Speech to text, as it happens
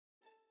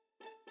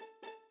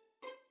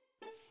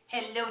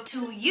Hello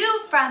to you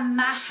from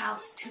my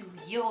house to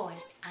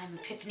yours. I'm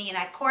Epiphany and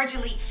I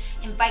cordially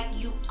invite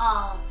you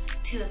all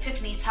to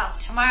Epiphany's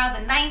house tomorrow,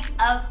 the 9th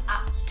of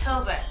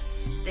October.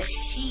 The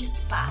She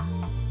Spot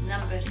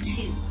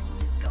 #2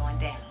 is going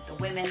down. The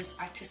Women's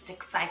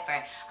Artistic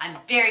Cypher. I'm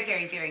very,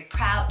 very, very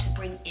proud to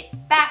bring it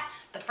back.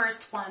 The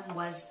first one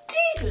was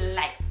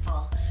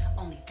delightful.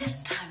 Only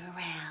this time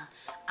around,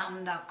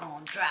 I'm not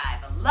gonna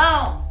drive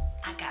alone.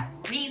 I got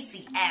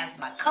Reese as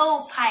my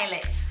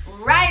co-pilot,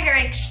 writer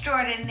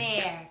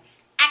extraordinaire,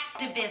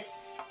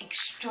 activist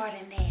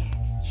extraordinaire,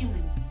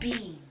 human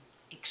being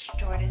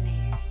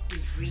extraordinaire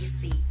is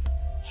Reese,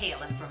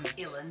 hailing from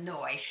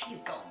Illinois. She's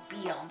going to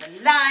be on the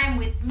line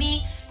with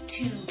me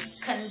to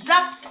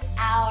conduct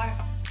our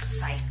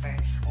cipher.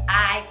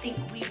 I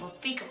think we will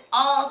speak of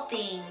all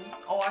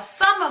things, or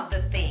some of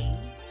the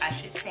things, I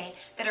should say,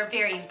 that are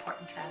very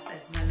important to us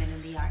as women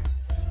in the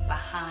arts.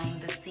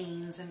 Behind the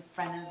scenes, in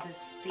front of the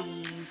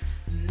scenes,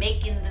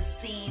 making the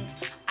scenes.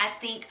 I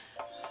think,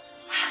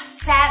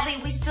 sadly,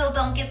 we still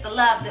don't get the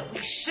love that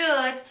we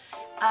should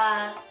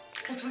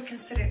because we're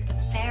considered the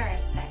fairer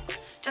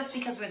sex. Just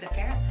because we're the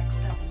fairer sex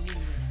doesn't mean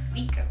we're the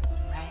weaker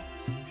one, right?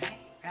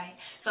 Right?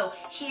 So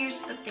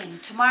here's the thing.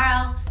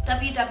 Tomorrow,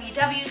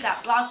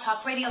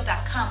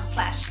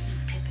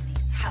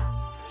 www.blogtalkradio.com/Epiphany's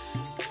house.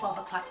 12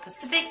 o'clock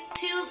Pacific,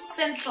 2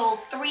 Central,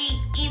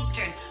 3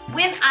 Eastern.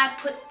 When I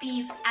put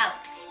these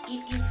out,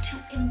 it is to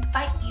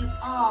invite you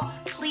all.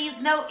 Please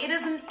know it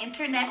is an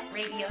internet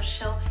radio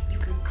show. You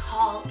can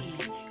call in.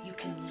 You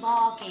can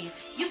log in.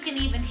 You can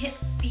even hit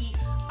the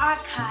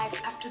archive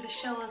after the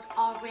show is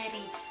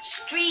already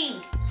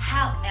streamed.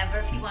 However,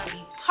 if you want to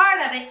be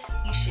part of it,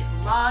 you should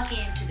log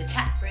in to the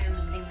chat room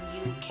and then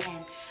you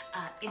can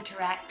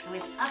interact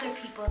with other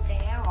people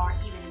there or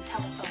even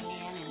telephone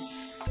in and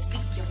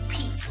speak your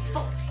piece. So,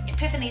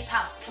 Epiphany's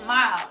house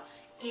tomorrow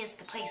is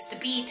the place to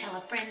be. Tell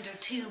a friend or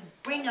two,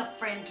 bring a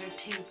friend or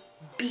two,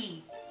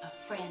 be a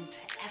friend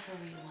to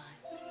everyone.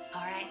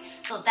 Alright,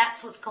 so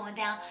that's what's going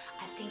down.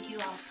 I thank you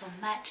all so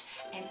much,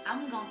 and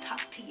I'm going to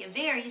talk to you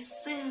very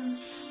soon.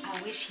 I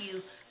wish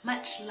you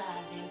much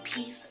love and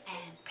peace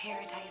and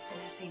paradise,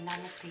 and I say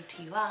namaste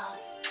to you all.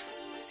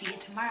 See you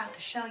tomorrow at the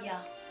show,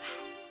 y'all.